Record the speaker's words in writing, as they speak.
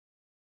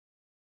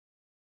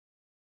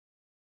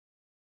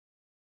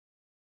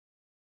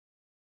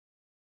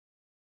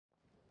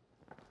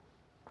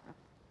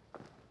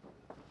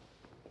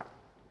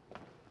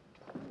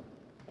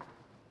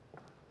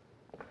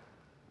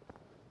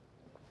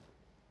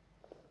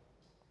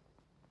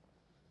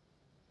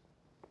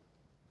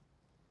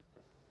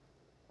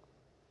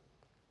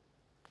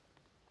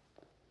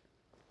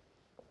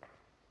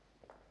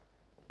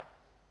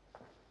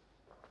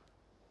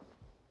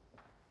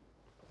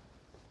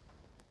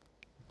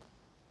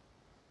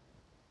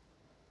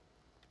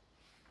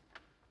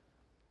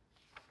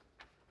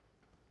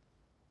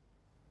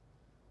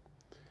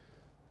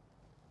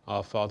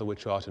Our Father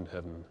which art in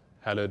heaven,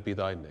 hallowed be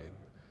thy name.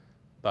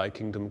 Thy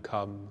kingdom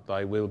come,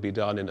 thy will be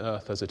done in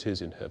earth as it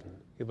is in heaven.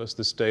 Give us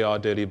this day our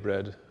daily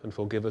bread, and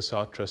forgive us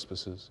our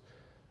trespasses,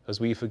 as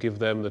we forgive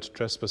them that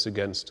trespass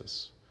against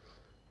us.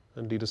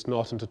 And lead us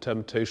not into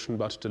temptation,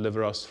 but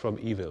deliver us from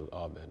evil.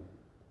 Amen.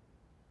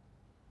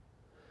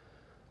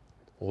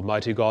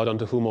 Almighty God,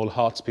 unto whom all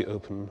hearts be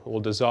open, all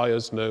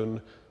desires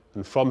known,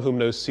 and from whom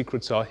no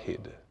secrets are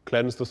hid,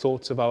 cleanse the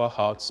thoughts of our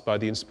hearts by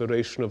the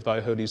inspiration of thy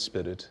Holy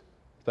Spirit,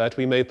 that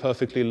we may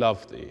perfectly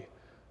love thee,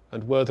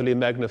 and worthily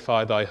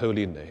magnify thy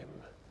holy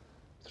name,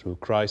 through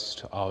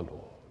Christ our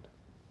Lord.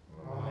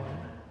 Amen.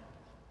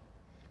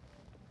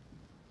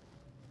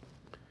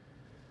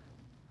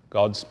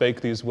 God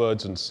spake these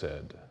words and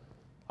said,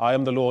 I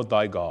am the Lord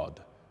thy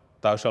God.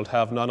 Thou shalt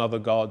have none other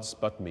gods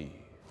but me.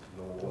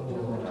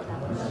 Lord,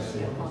 have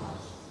mercy upon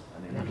us,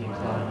 and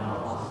incline our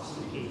hearts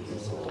to keep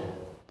this law.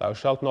 Thou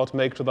shalt not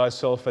make to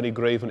thyself any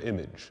graven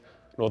image,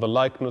 nor the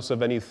likeness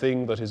of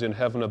anything that is in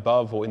heaven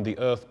above, or in the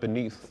earth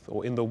beneath,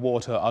 or in the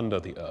water under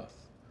the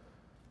earth.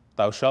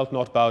 Thou shalt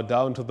not bow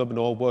down to them,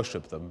 nor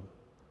worship them.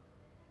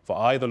 For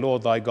I, the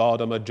Lord thy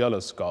God, am a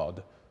jealous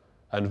God,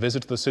 and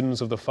visit the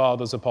sins of the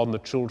fathers upon the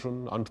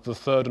children, unto the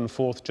third and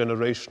fourth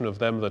generation of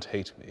them that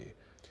hate me,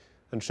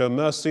 and show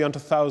mercy unto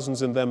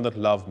thousands in them that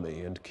love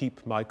me, and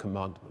keep my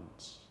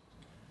commandments.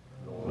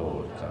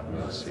 Lord, have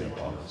mercy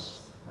upon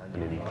us,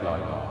 and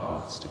incline our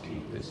hearts to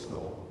keep this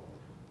law.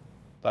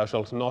 Thou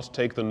shalt not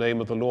take the name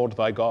of the Lord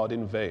thy God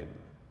in vain,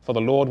 for the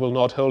Lord will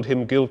not hold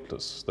him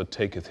guiltless that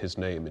taketh his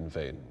name in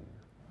vain.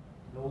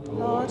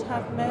 Lord,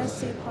 have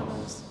mercy upon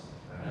us,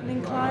 and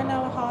incline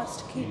our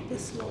hearts to keep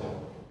this law.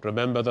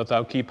 Remember that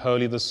thou keep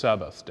holy the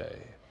Sabbath day.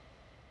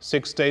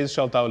 6 days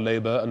shalt thou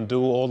labor, and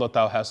do all that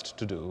thou hast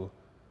to do.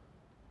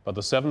 But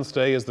the seventh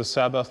day is the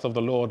Sabbath of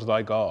the Lord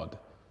thy God.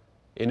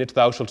 In it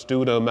thou shalt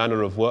do no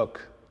manner of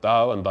work,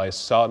 thou and thy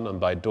son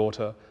and thy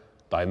daughter,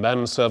 thy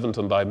manservant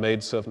and thy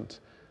maidservant,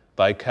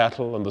 thy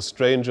cattle and the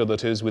stranger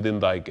that is within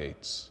thy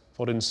gates.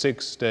 For in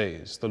 6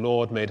 days the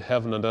Lord made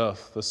heaven and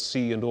earth, the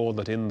sea and all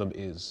that in them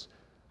is,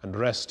 and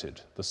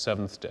rested the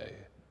seventh day.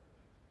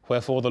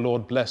 Wherefore the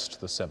Lord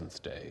blessed the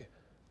seventh day,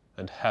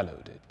 and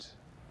hallowed it.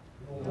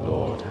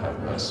 Lord,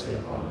 have mercy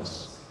upon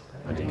us,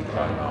 and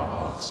incline our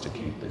hearts to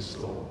keep this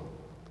law.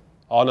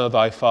 Honor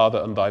thy father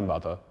and thy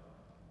mother,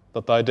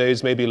 that thy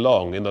days may be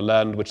long in the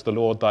land which the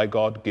Lord thy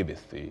God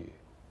giveth thee.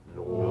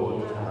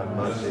 Lord, have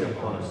mercy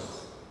upon us,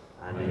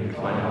 and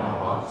incline our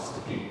hearts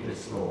to keep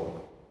this law.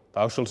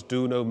 Thou shalt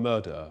do no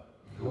murder.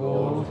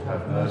 Lord,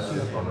 have mercy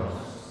upon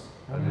us,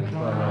 and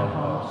incline our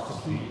hearts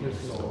to keep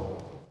this law.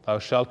 Thou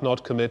shalt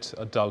not commit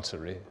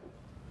adultery.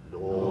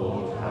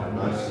 Lord, have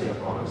mercy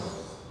upon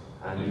us,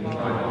 and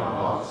incline our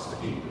hearts to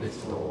keep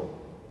this law.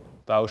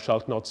 Thou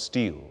shalt not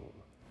steal.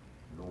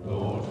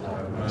 Lord,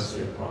 have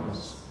mercy upon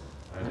us,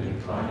 and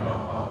incline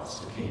our hearts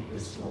to keep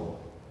this law.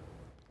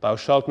 Thou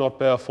shalt not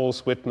bear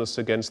false witness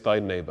against thy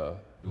neighbor.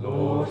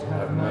 Lord,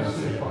 have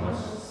mercy upon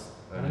us,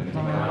 and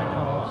incline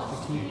our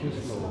hearts to keep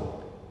this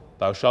law.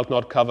 Thou shalt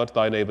not covet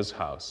thy neighbor's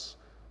house.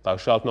 Thou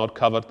shalt not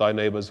covet thy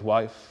neighbor's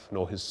wife,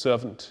 nor his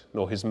servant,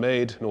 nor his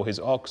maid, nor his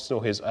ox,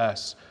 nor his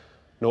ass,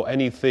 nor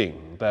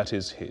anything that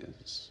is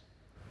his.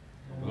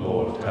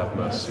 Lord, have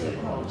mercy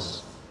upon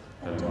us,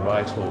 And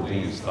write all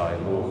these thy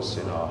laws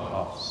in our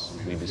hearts,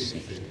 we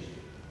beseech thee.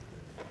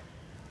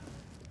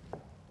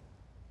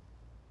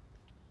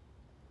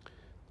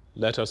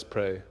 Let us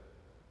pray.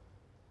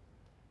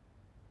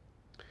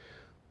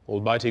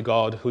 Almighty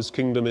God, whose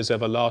kingdom is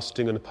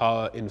everlasting and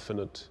power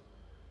infinite,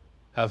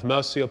 have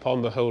mercy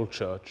upon the whole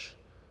Church,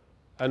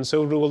 and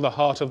so rule the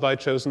heart of thy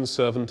chosen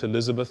servant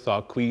Elizabeth,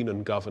 our Queen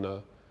and Governor,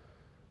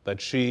 that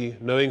she,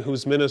 knowing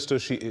whose minister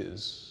she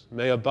is,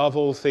 may above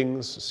all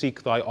things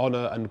seek thy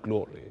honor and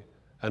glory,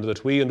 and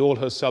that we and all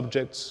her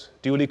subjects,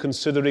 duly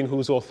considering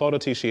whose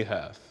authority she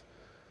hath,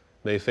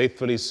 may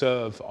faithfully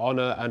serve,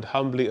 honor, and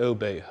humbly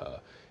obey her,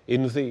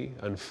 in thee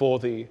and for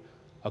thee,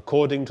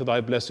 according to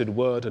thy blessed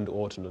word and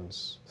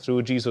ordinance,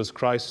 through Jesus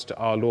Christ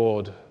our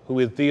Lord, who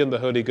with thee and the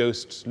Holy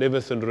Ghost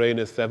liveth and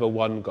reigneth ever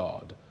one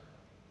God,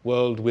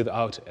 world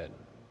without end.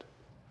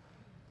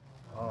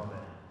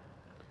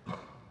 Amen.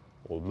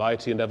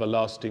 Almighty and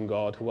everlasting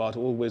God, who art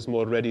always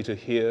more ready to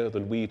hear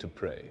than we to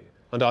pray,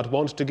 and art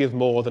wont to give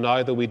more than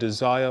either we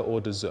desire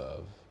or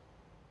deserve,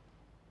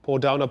 pour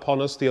down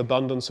upon us the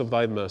abundance of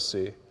thy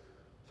mercy,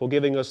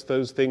 forgiving us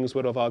those things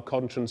whereof our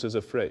conscience is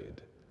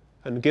afraid,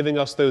 and giving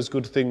us those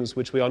good things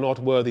which we are not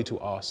worthy to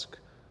ask,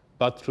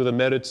 but through the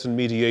merits and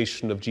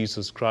mediation of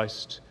Jesus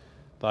Christ,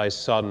 thy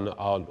Son,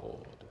 our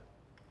Lord.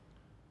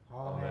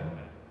 Amen.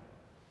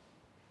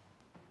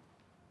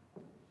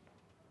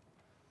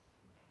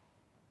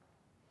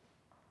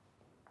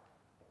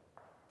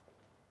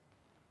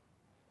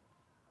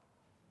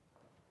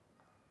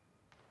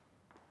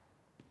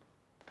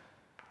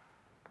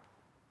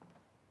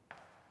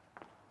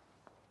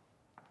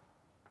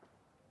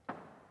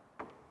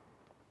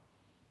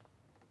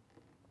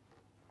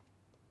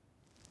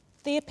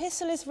 The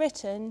epistle is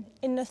written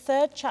in the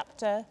 3rd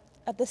chapter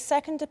of the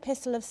 2nd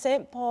epistle of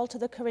St. Paul to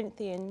the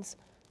Corinthians.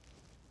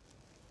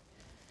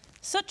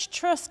 Such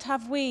trust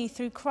have we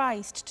through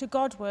Christ to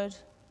Godward.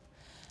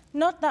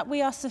 Not that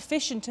we are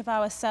sufficient of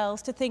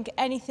ourselves to think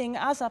anything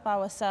as of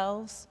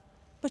ourselves,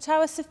 but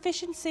our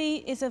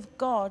sufficiency is of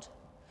God,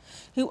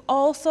 who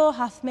also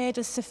hath made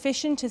us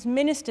sufficient as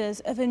ministers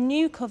of a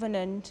new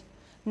covenant,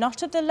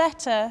 not of the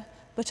letter,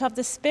 but of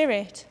the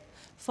Spirit.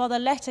 For the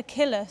letter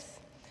killeth,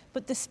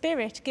 but the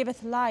Spirit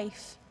giveth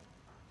life.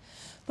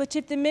 But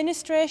if the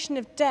ministration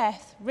of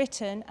death,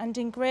 written and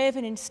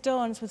engraven in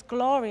stones, was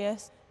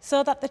glorious,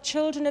 so that the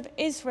children of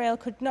Israel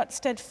could not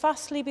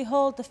steadfastly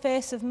behold the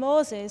face of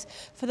Moses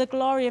for the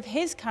glory of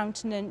his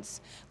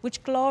countenance,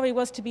 which glory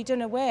was to be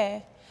done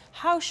away,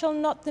 how shall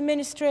not the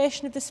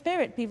ministration of the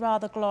Spirit be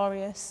rather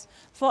glorious?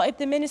 For if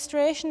the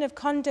ministration of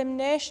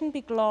condemnation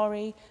be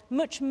glory,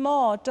 much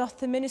more doth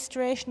the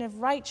ministration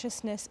of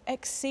righteousness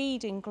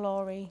exceed in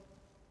glory.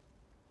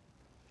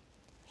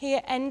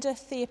 Here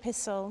endeth the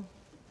epistle.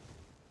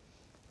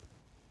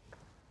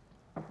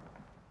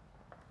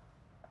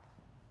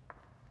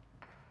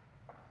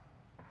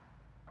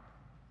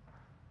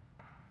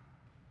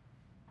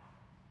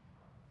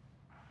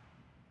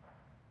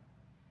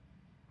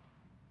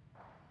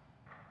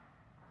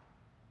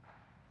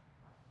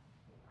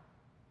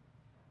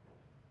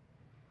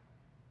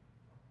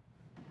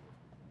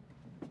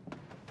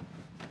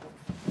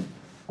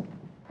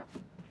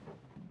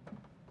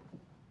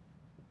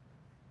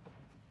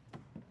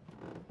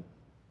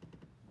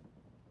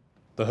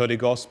 The Holy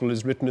Gospel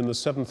is written in the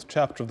 7th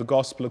chapter of the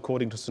Gospel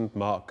according to St.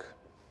 Mark,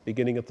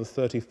 beginning at the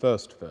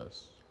 31st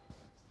verse.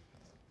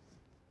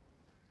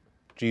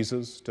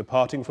 Jesus,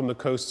 departing from the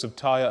coasts of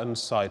Tyre and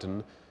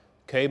Sidon,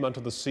 came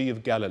unto the Sea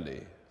of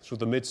Galilee, through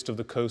the midst of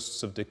the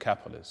coasts of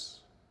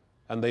Decapolis.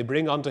 And they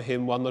bring unto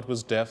him one that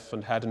was deaf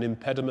and had an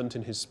impediment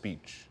in his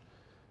speech.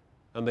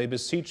 And they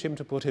beseech him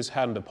to put his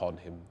hand upon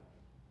him.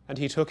 And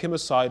he took him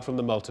aside from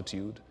the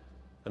multitude,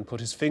 and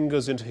put his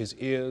fingers into his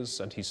ears,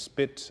 and he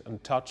spit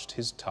and touched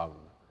his tongue.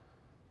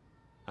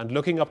 And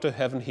looking up to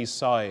heaven, he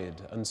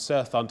sighed, and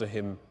saith unto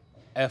him,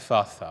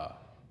 Ephphatha,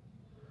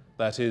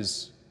 that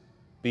is,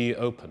 be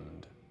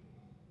opened.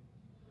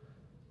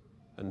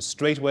 And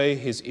straightway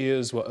his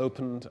ears were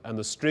opened, and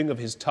the string of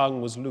his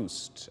tongue was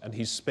loosed, and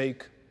he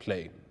spake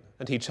plain.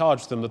 And he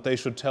charged them that they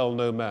should tell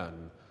no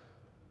man.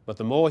 But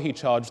the more he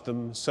charged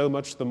them, so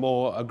much the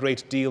more a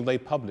great deal they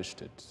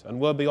published it, and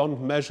were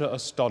beyond measure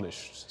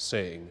astonished,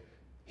 saying,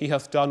 He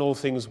hath done all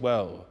things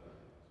well.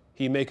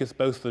 He maketh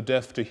both the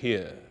deaf to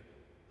hear,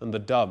 and the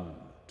dumb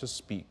to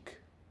speak.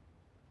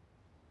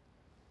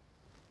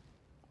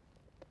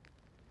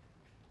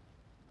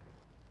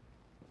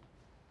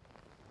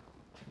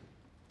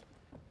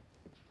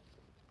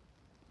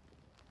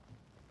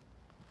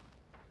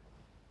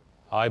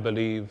 I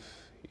believe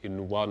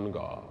in one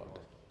God,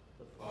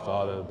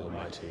 Father the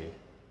Almighty,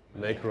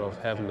 maker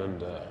of heaven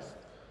and earth,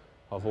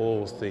 of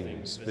all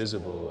things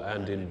visible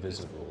and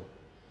invisible,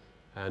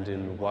 and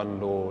in one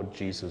Lord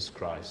Jesus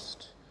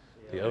Christ,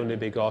 the only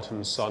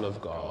begotten Son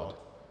of God,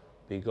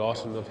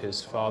 begotten of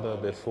his Father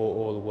before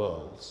all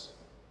worlds,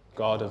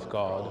 God of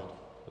God,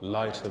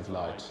 light of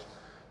light,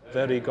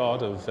 very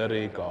God of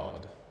very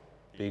God,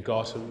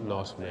 begotten,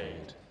 not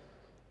made,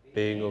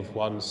 being of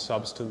one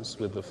substance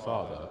with the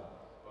Father,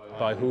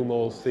 by whom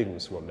all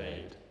things were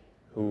made,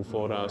 who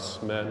for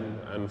us men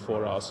and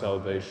for our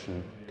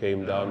salvation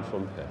came down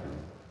from heaven,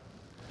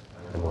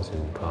 and was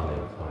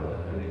incarnate by the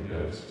Holy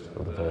Ghost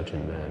of the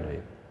Virgin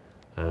Mary,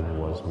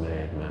 and was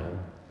made man,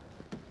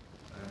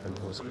 and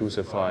was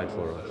crucified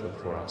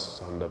for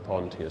us under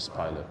Pontius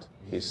Pilate.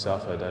 He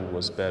suffered and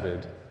was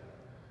buried,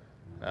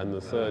 and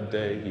the third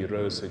day he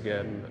rose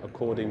again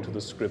according to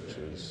the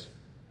Scriptures,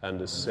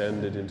 and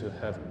ascended into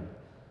heaven,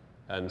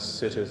 and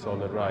sitteth on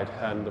the right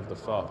hand of the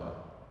Father,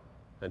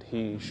 and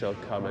he shall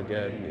come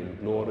again in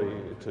glory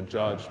to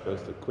judge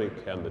both the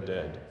quick and the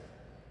dead,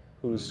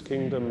 whose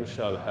kingdom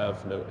shall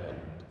have no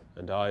end.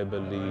 And I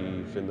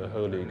believe in the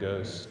Holy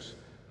Ghost,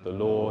 the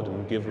Lord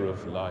and giver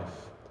of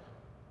life,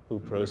 who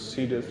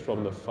proceedeth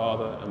from the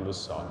Father and the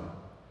Son,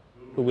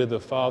 who with the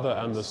Father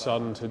and the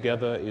Son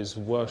together is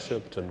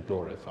worshipped and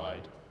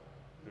glorified,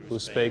 who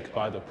spake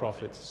by the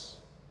prophets.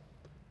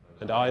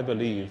 And I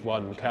believe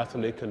one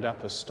Catholic and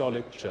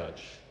Apostolic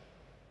Church.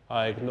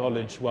 I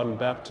acknowledge one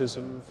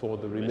baptism for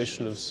the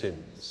remission of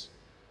sins,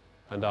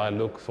 and I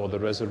look for the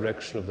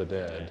resurrection of the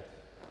dead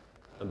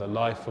and the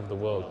life of the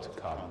world to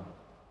come.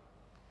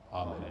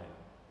 Amen.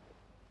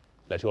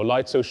 Let your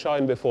light so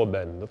shine before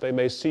men that they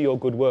may see your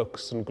good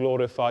works and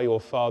glorify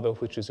your Father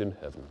which is in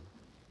heaven.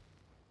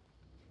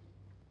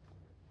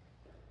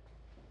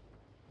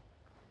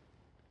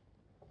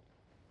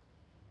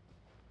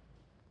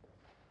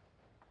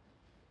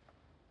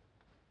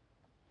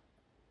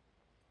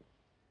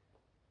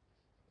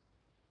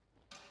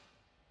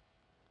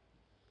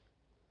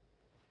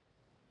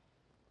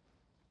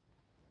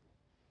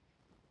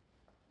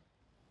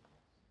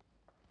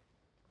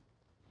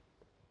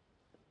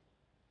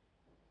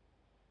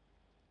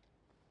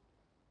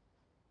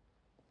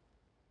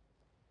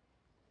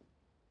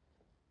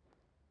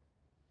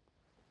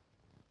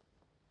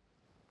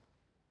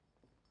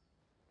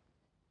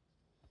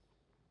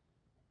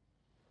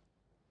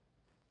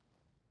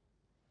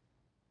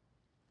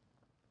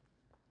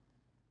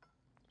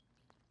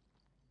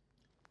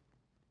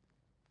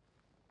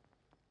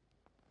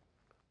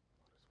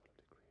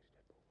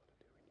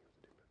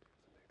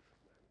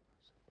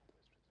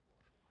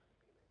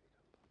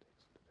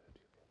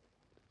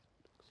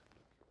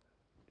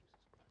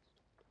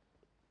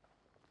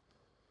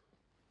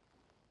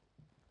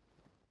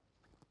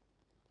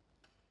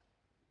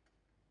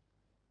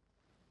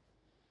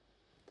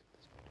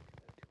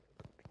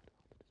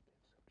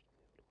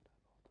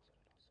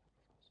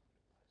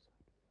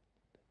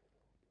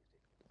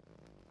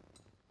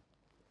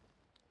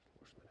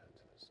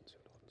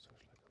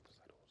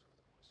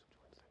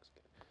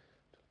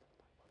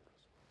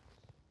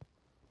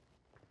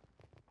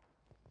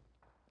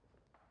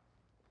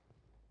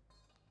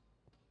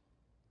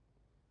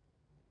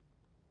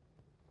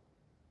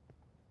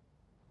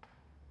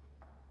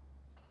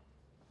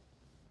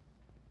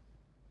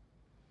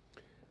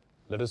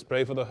 Let us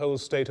pray for the whole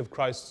state of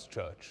Christ's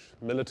Church,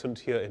 militant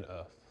here in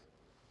earth.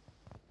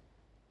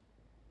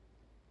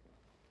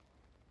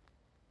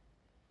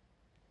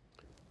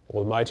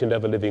 Almighty and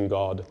ever-living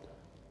God,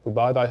 who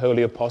by thy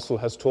holy apostle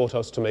hast taught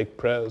us to make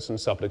prayers and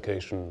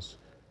supplications,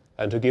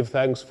 and to give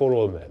thanks for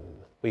all men,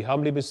 we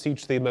humbly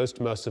beseech thee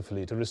most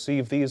mercifully to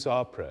receive these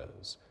our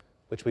prayers,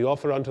 which we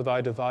offer unto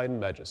thy divine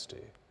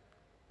majesty,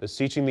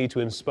 beseeching thee to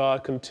inspire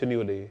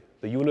continually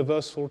the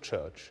universal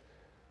Church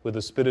with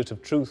the spirit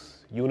of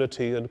truth,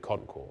 unity, and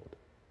concord.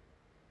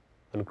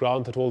 And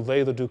grant that all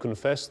they that do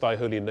confess thy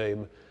holy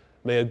name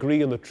may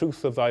agree in the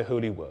truth of thy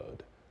holy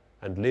word,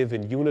 and live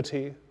in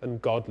unity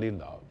and godly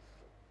love.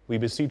 We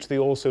beseech thee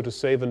also to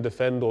save and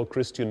defend all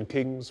Christian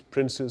kings,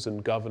 princes,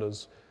 and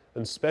governors,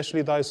 and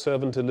specially thy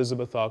servant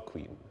Elizabeth our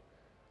Queen,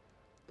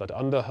 that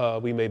under her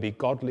we may be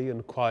godly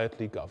and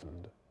quietly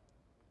governed.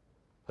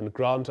 And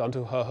grant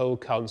unto her whole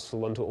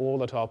council and to all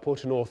that are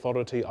put in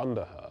authority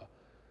under her,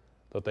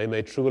 that they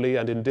may truly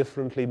and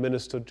indifferently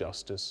minister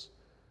justice,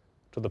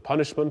 to the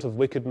punishment of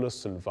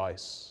wickedness and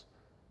vice,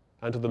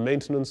 and to the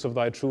maintenance of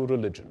thy true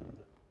religion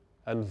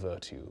and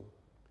virtue.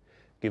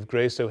 Give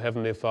grace, O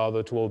Heavenly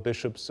Father, to all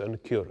bishops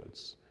and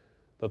curates,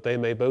 that they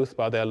may both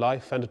by their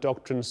life and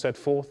doctrine set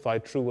forth thy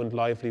true and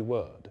lively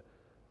word,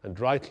 and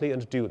rightly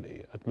and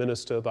duly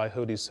administer thy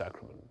holy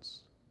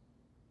sacraments.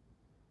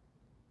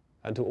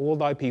 And to all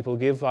thy people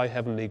give thy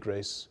heavenly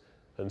grace,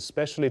 and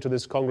specially to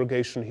this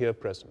congregation here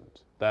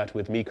present, that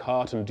with meek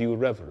heart and due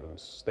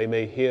reverence they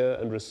may hear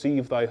and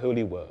receive thy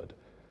holy word,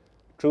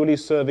 truly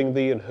serving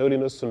thee in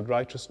holiness and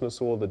righteousness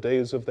all the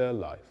days of their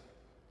life.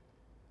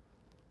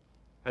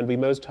 And we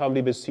most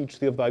humbly beseech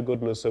thee of thy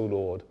goodness, O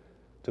Lord,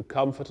 to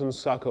comfort and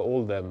succor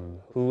all them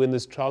who in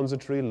this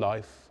transitory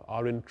life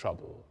are in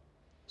trouble,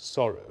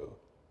 sorrow,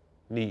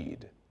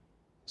 need,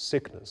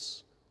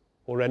 sickness,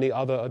 or any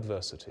other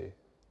adversity.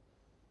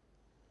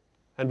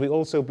 And we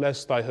also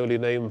bless thy holy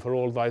name for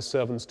all thy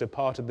servants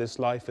departed this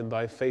life in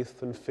thy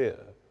faith and fear,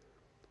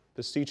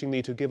 beseeching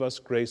thee to give us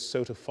grace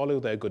so to follow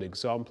their good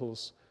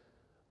examples,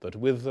 that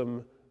with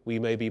them we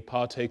may be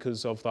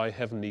partakers of thy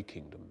heavenly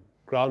kingdom.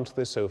 Grant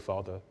this, O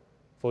Father,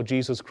 for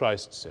Jesus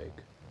Christ's sake,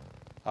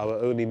 our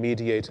only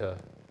mediator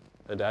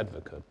and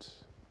advocate.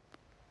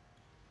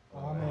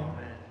 Amen.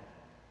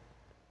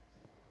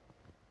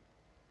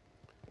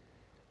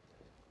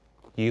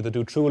 Ye that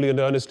do truly and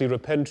earnestly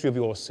repent you of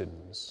your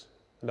sins,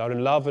 and are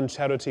in love and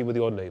charity with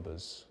your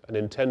neighbours, and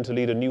intend to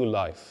lead a new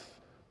life,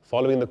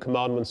 following the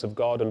commandments of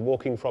God and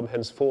walking from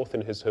henceforth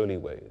in his holy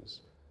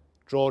ways,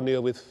 draw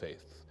near with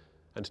faith,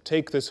 and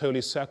take this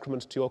holy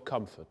sacrament to your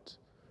comfort,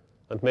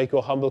 and make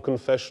your humble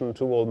confession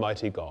to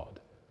Almighty God,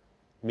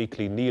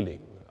 meekly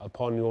kneeling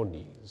upon your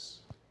knees.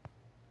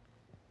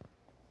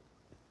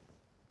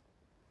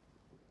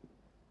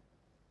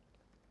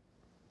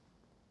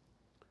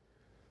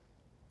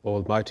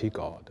 Almighty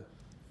God,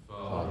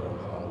 Father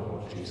of our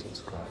Lord Jesus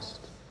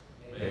Christ,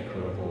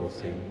 maker of all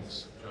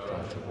things,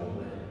 judge of all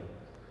men,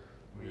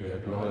 we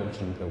acknowledge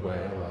and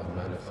bewail our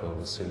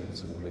manifold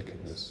sins and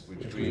wickedness,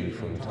 which we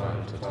from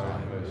time to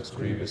time most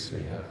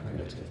grievously have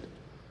committed,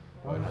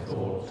 by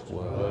thought,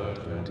 word,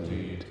 and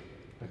deed,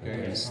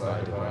 against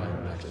thy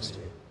divine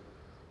majesty,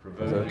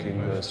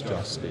 provoking most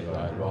justly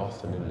thy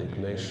wrath and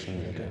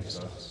indignation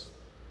against us.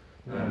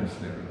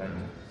 Earnestly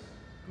repent,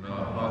 and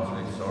are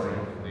heartily sorry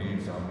for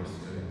these our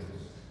misdoings.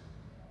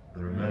 The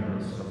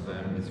remembrance of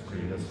them is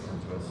grievous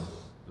unto us,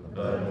 the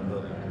burden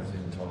of them is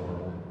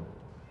intolerable.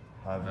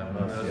 Have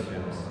mercy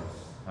upon us,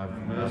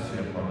 have mercy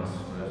upon us,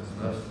 most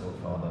merciful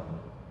Father.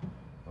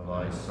 For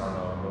thy Son,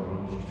 our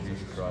Lord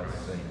Jesus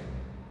Christ's sake,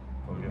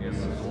 forgive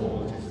us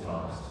all that is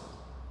past,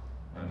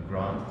 and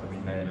grant that we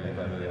may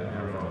ever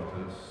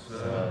hereafter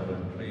serve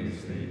and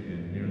please thee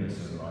in newness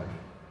of life,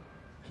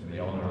 to the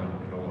honour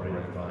and glory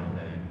of thy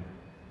name,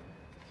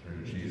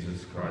 through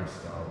Jesus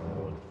Christ our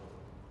Lord.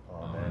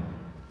 Amen.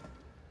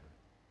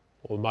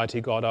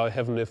 Almighty God, our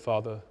heavenly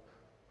Father,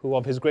 who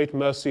of his great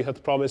mercy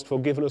hath promised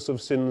forgiveness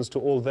of sins to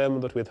all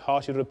them that with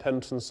hearty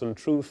repentance and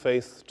true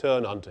faith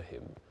turn unto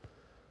him,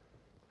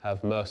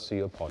 have mercy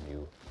upon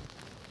you,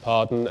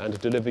 pardon and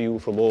deliver you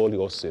from all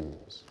your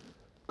sins,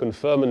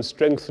 confirm and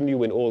strengthen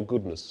you in all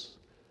goodness,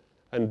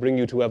 and bring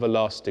you to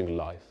everlasting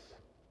life,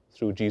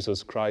 through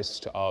Jesus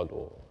Christ our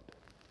Lord.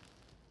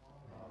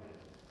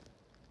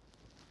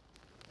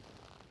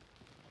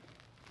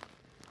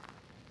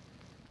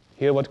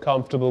 Hear what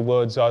comfortable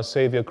words our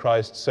Saviour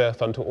Christ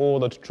saith unto all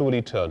that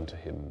truly turn to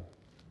him.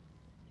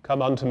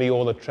 Come unto me,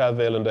 all that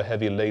travail and are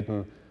heavy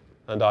laden,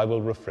 and I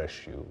will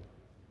refresh you.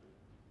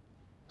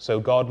 So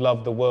God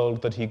loved the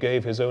world that he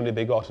gave his only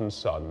begotten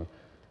Son,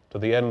 to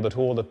the end that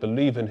all that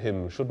believe in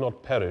him should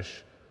not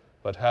perish,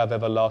 but have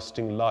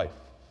everlasting life.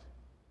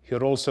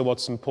 Hear also what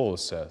St. Paul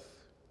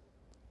saith.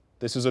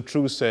 This is a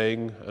true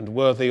saying, and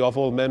worthy of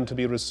all men to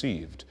be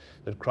received,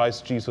 that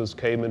Christ Jesus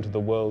came into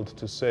the world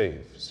to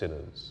save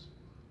sinners.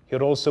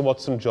 Hear also what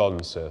St.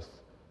 John saith.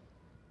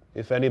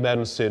 If any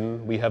man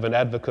sin, we have an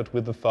advocate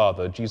with the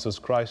Father, Jesus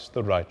Christ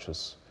the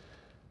righteous,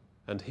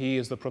 and he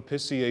is the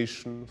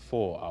propitiation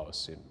for our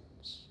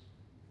sins.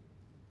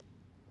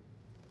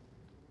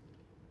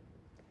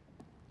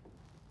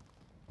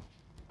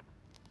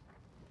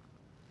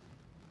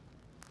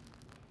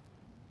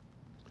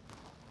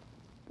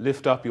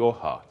 Lift up your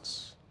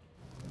hearts.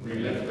 We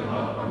lift them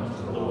up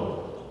unto the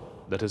Lord.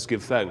 Let us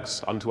give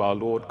thanks unto our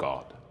Lord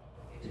God.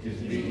 It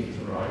is meet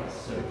and right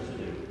so to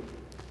do.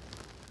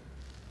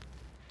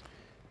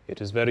 It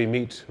is very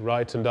meet,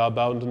 right, and our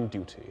bounden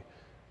duty,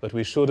 that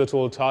we should at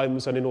all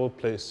times and in all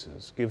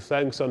places give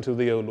thanks unto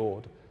thee, O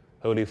Lord,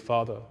 Holy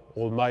Father,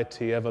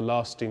 almighty,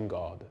 everlasting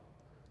God.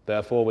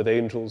 Therefore, with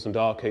angels and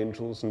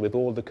archangels, and with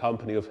all the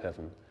company of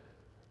heaven,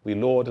 we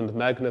laud and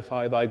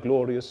magnify thy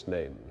glorious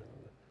name,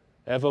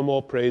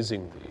 evermore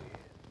praising thee,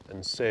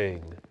 and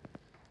saying,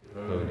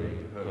 Holy,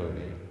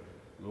 holy,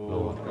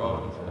 Lord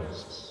God of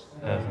hosts,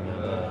 heaven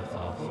and earth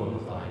are full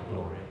of thy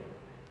glory.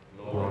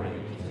 Glory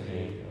to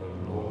thee,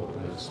 O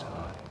Lord Most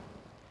High.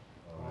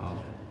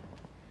 Amen.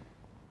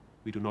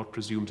 We do not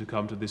presume to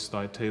come to this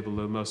thy table,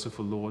 O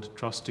merciful Lord,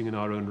 trusting in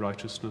our own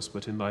righteousness,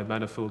 but in thy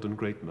manifold and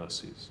great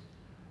mercies.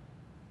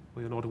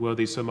 We are not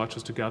worthy so much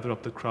as to gather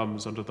up the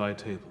crumbs under thy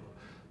table,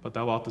 but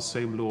thou art the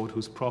same Lord,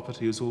 whose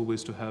property is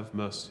always to have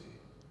mercy.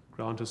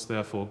 Grant us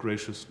therefore,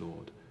 gracious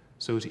Lord,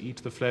 so to eat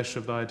the flesh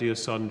of thy dear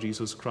Son,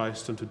 Jesus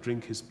Christ, and to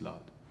drink his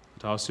blood,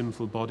 that our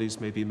sinful bodies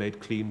may be made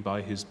clean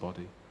by his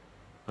body,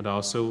 and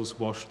our souls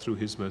washed through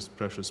his most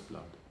precious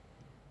blood,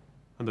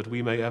 and that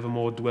we may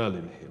evermore dwell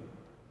in him,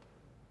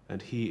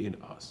 and he in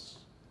us.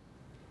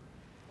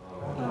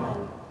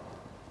 Amen.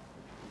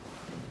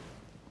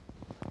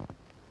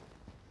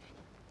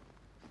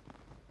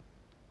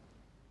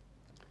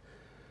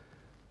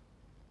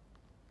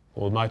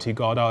 Almighty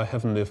God, our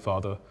heavenly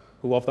Father,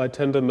 who of thy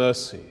tender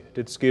mercy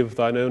didst give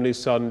thine only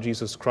Son,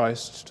 Jesus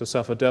Christ, to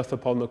suffer death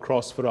upon the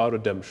cross for our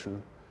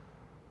redemption,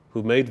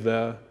 who made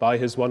there, by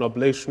his one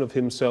oblation of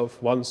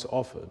himself once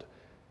offered,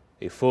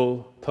 a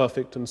full,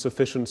 perfect, and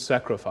sufficient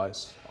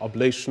sacrifice,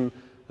 oblation,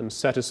 and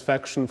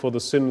satisfaction for the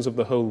sins of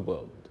the whole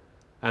world,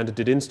 and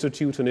did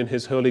institute and in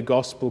his holy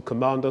gospel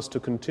command us to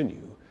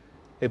continue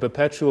a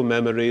perpetual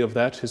memory of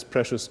that his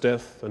precious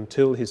death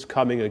until his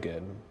coming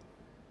again.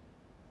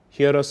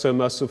 Hear us, O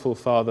merciful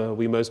Father,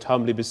 we most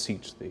humbly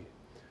beseech thee,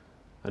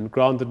 and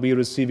grant that we,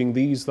 receiving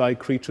these thy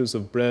creatures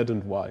of bread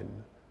and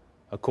wine,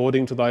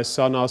 according to thy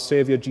Son, our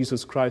Saviour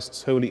Jesus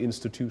Christ's holy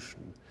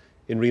institution,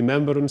 in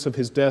remembrance of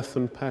his death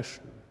and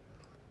passion,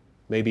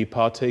 may be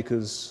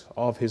partakers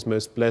of his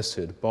most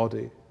blessed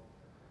body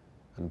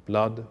and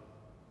blood,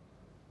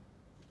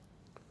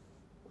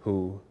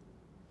 who,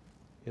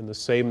 in the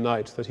same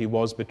night that he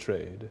was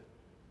betrayed,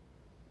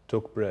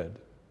 took bread,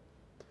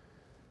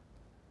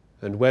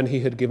 and when he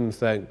had given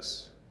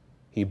thanks,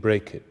 he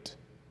brake it,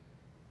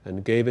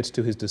 and gave it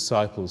to his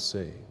disciples,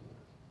 saying,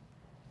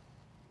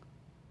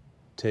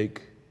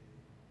 Take,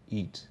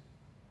 eat.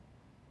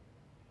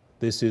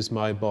 This is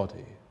my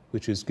body,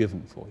 which is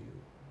given for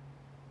you.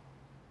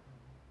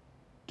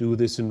 Do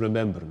this in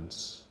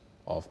remembrance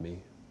of me.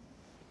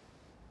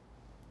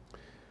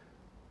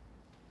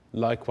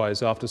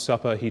 Likewise, after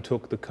supper, he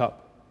took the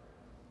cup,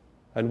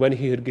 and when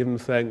he had given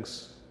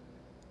thanks,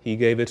 he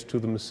gave it to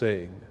them,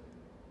 saying,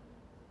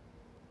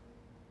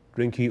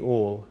 Drink ye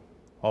all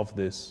of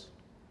this,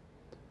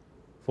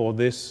 for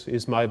this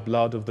is my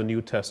blood of the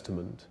New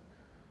Testament,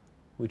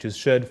 which is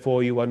shed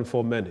for you and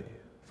for many,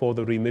 for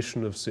the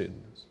remission of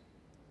sins.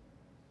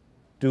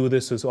 Do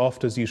this as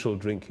oft as ye shall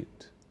drink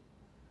it,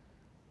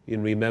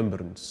 in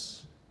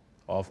remembrance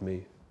of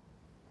me.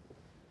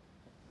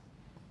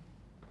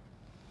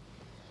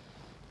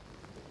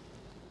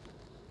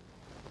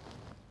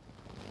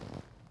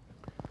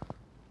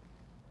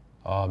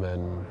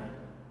 Amen.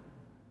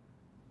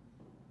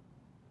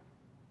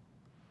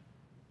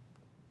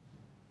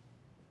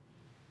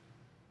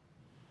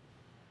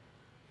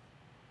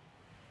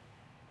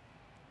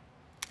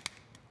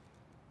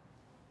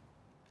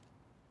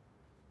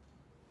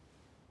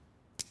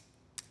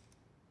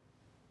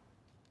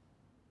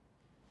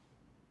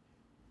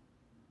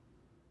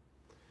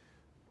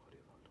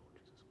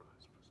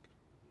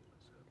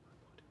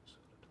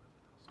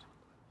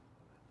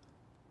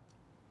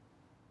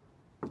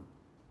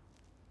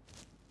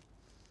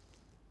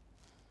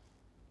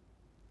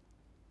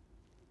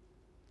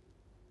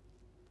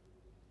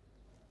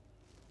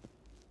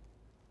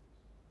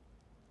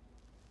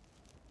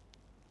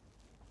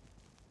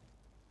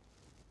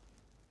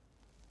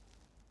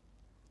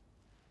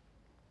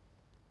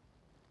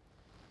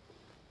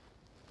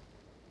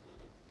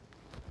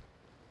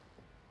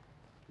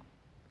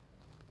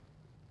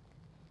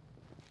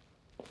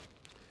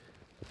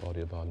 The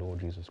body of our Lord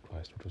Jesus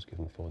Christ, which was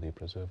given for thee,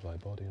 preserve thy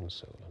body and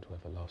soul unto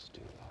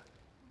everlasting life.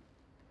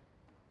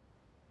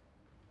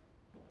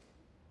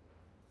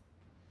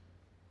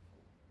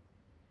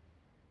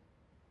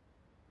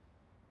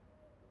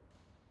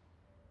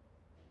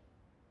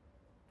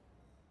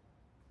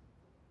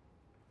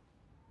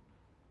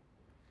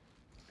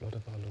 The blood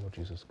of our Lord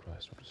Jesus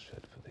Christ, which was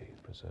shed for thee,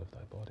 preserve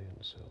thy body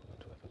and soul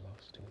unto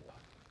everlasting life.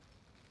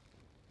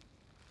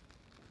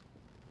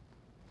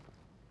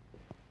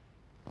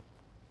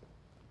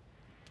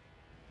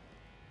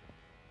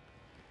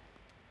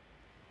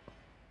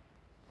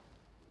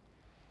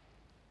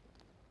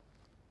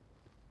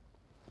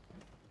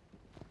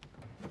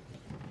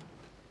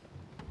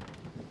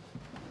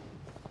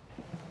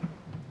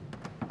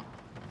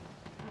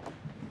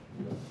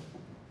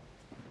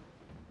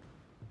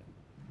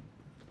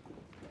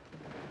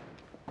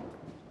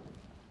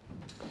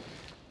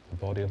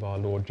 body of our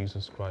Lord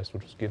Jesus Christ,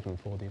 which was given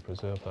for thee,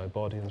 preserve thy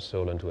body and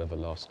soul unto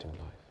everlasting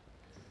life.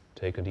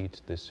 Take and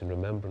eat this in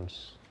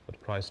remembrance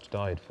that Christ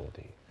died for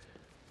thee,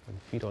 and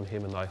feed on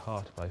him in thy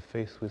heart by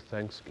faith with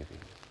thanksgiving.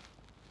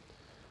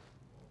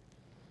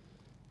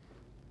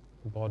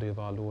 The body of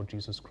our Lord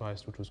Jesus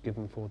Christ, which was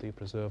given for thee,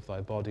 preserve thy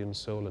body and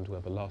soul unto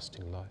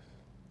everlasting life.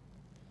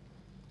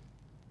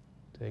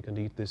 Take and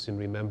eat this in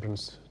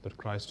remembrance that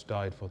Christ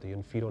died for thee,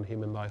 and feed on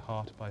him in thy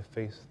heart by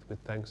faith with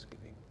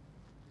thanksgiving.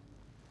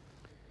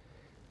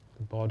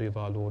 The body of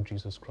our Lord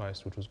Jesus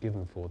Christ, which was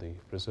given for thee,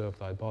 preserve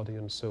thy body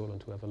and soul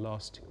unto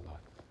everlasting life.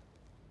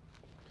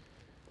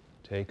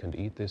 Take and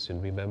eat this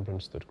in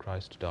remembrance that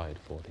Christ died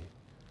for thee,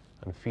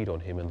 and feed on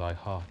him in thy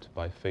heart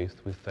by faith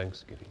with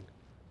thanksgiving.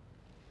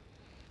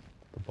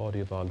 The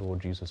body of our Lord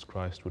Jesus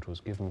Christ, which was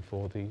given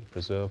for thee,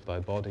 preserve thy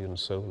body and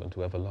soul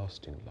unto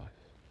everlasting life.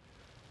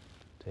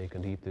 Take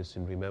and eat this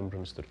in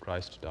remembrance that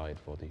Christ died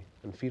for thee,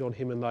 and feed on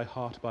him in thy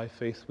heart by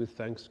faith with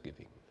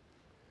thanksgiving.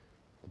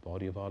 The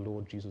body of our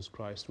Lord Jesus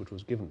Christ, which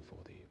was given for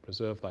thee,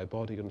 preserve thy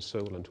body and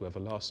soul unto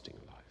everlasting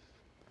life.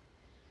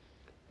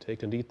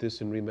 Take and eat this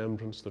in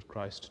remembrance that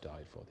Christ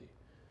died for thee,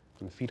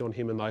 and feed on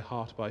him in thy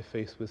heart by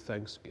faith with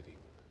thanksgiving.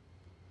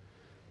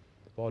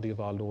 The body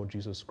of our Lord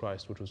Jesus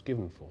Christ, which was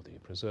given for thee,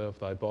 preserve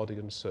thy body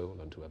and soul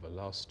unto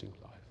everlasting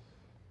life.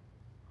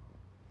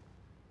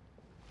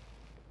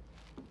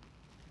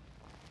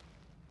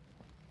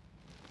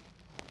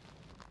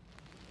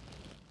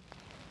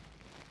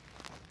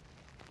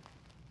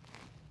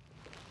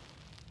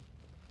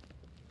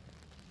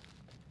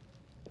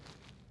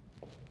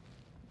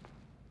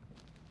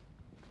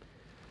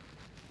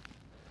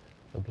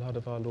 The blood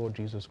of our Lord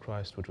Jesus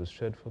Christ, which was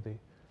shed for thee,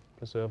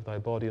 preserve thy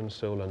body and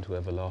soul unto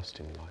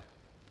everlasting life.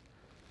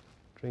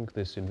 Drink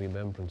this in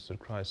remembrance that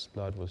Christ's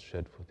blood was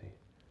shed for thee,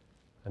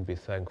 and be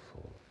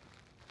thankful.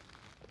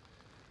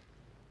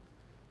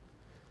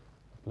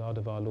 The blood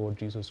of our Lord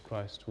Jesus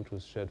Christ, which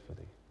was shed for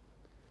thee,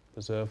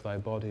 preserve thy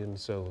body and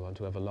soul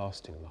unto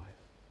everlasting life.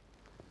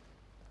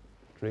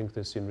 Drink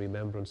this in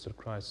remembrance that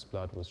Christ's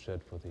blood was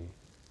shed for thee,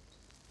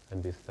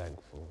 and be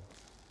thankful.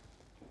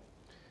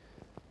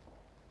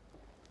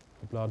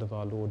 The blood of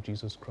our Lord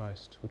Jesus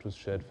Christ, which was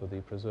shed for thee,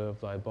 preserve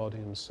thy body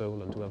and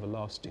soul unto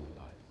everlasting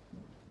life.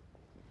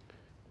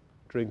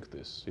 Drink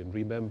this in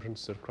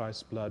remembrance that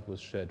Christ's blood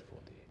was shed for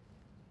thee,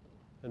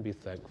 and be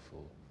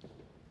thankful.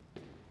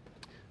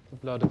 The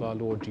blood of our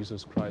Lord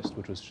Jesus Christ,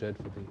 which was shed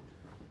for thee,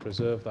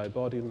 preserve thy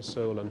body and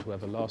soul unto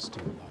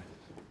everlasting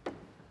life.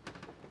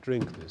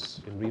 Drink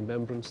this in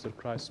remembrance that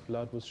Christ's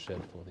blood was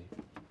shed for thee,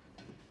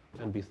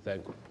 and be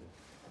thankful.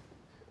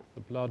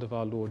 The blood of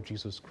our Lord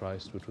Jesus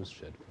Christ, which was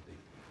shed for thee,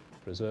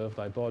 preserve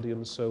thy body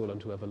and soul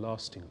unto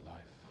everlasting life.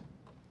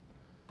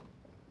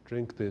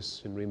 Drink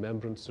this in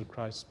remembrance that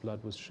Christ's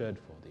blood was shed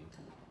for thee,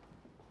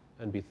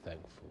 and be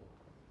thankful.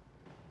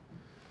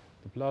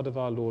 The blood of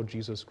our Lord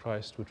Jesus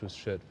Christ, which was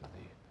shed for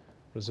thee,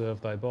 preserve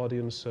thy body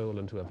and soul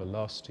unto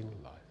everlasting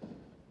life.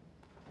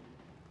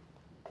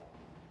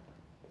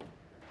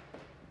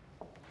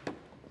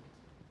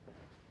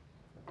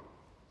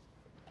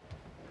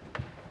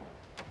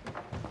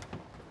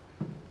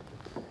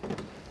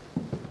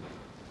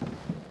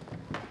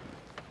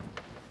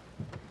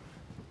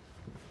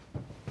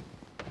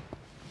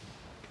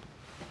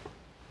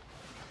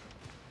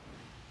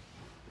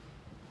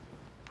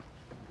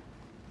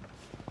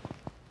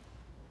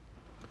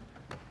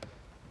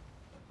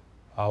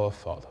 Our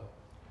Father,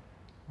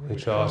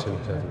 which art in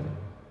heaven,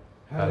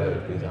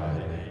 hallowed be thy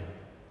name.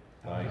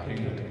 Thy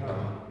kingdom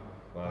come,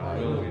 thy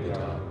will be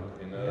done,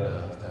 in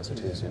earth as it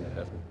is in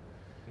heaven.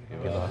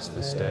 Give us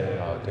this day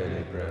our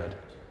daily bread,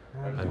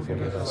 and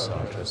forgive us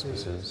our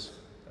trespasses,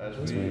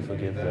 as we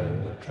forgive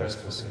them that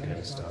trespass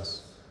against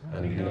us.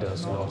 And lead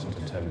us not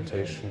into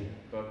temptation,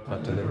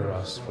 but deliver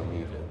us from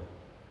evil.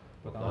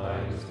 For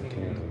thine is the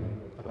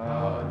kingdom, the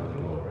power, and the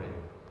glory,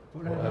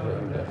 forever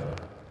and ever.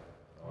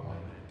 Amen.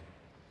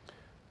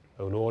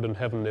 O Lord and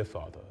Heavenly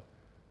Father,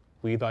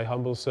 we, thy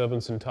humble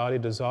servants, entirely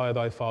desire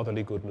thy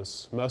fatherly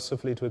goodness,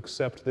 mercifully to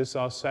accept this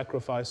our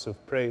sacrifice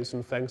of praise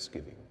and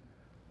thanksgiving,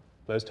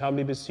 most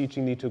humbly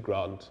beseeching thee to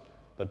grant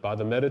that by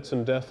the merits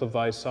and death of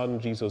thy Son,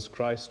 Jesus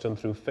Christ, and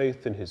through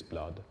faith in his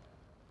blood,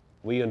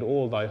 we and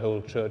all thy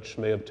whole church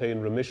may obtain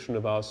remission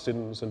of our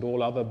sins and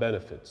all other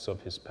benefits of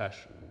his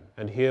passion.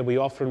 And here we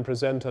offer and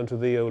present unto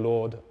thee, O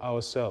Lord,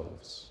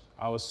 ourselves,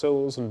 our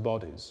souls and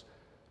bodies,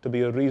 to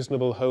be a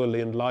reasonable,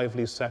 holy, and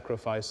lively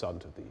sacrifice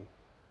unto thee,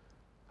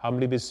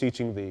 humbly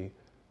beseeching thee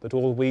that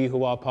all we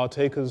who are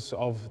partakers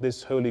of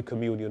this holy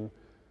communion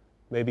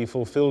may be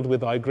fulfilled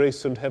with thy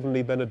grace and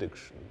heavenly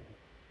benediction.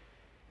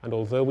 And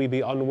although we be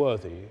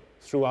unworthy,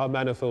 through our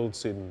manifold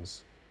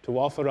sins, to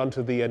offer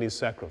unto thee any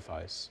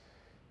sacrifice,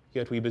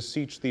 yet we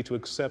beseech thee to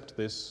accept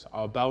this,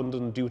 our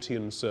bounden duty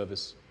and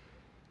service,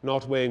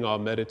 not weighing our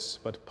merits,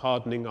 but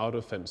pardoning our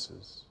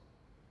offenses.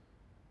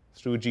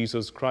 Through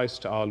Jesus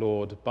Christ our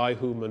Lord, by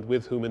whom and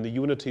with whom in the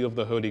unity of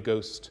the Holy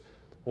Ghost,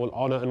 all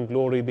honor and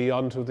glory be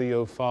unto thee,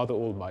 O Father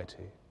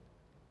Almighty,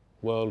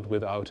 world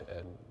without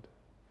end.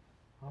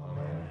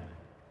 Amen.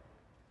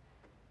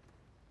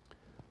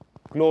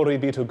 Glory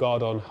be to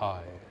God on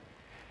high.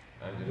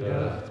 And in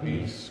earth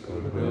peace,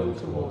 goodwill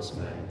towards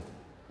men.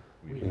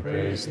 We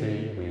praise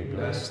thee, we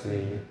bless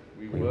thee,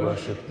 we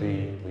worship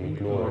thee, we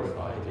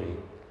glorify thee.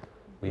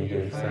 We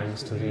give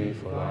thanks to thee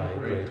for thy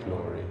great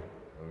glory.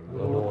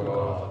 O Lord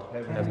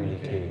God, heavenly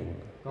King,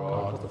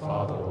 God the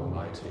Father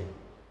Almighty,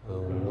 O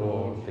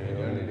Lord,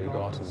 the only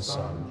begotten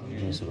Son,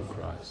 Jesus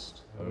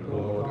Christ, O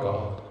Lord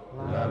God,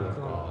 Lamb of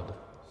God,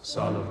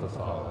 Son of the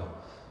Father,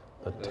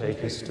 that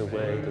takest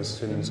away the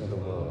sins of the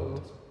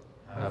world,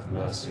 have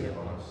mercy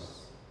upon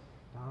us.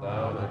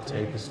 Thou that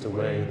takest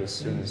away the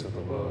sins of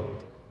the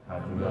world,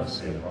 have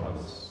mercy upon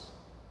us.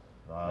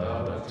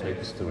 Thou that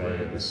takest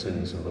away the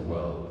sins of the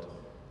world,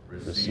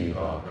 receive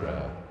our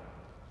prayer.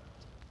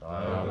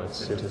 Thou that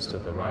sittest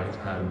at the right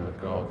hand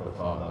of God the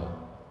Father,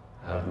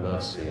 have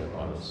mercy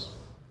upon us.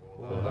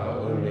 For thou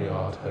only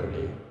art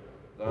holy,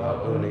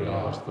 thou only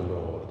art the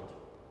Lord,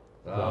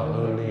 thou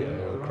only,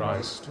 O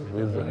Christ,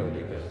 with the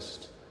Holy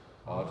Ghost,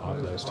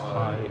 art most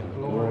high in the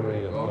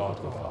glory of God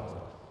the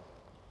Father.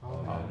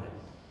 Amen.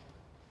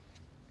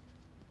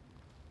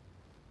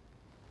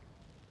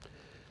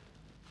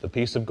 The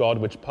peace of God,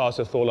 which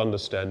passeth all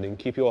understanding,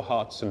 keep your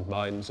hearts and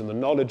minds in the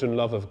knowledge and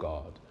love of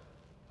God,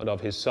 and of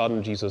his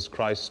Son, Jesus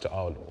Christ,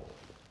 our Lord.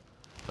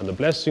 And the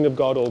blessing of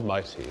God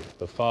Almighty,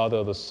 the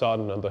Father, the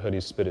Son, and the Holy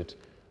Spirit,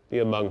 be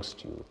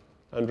amongst you,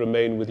 and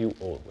remain with you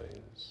always.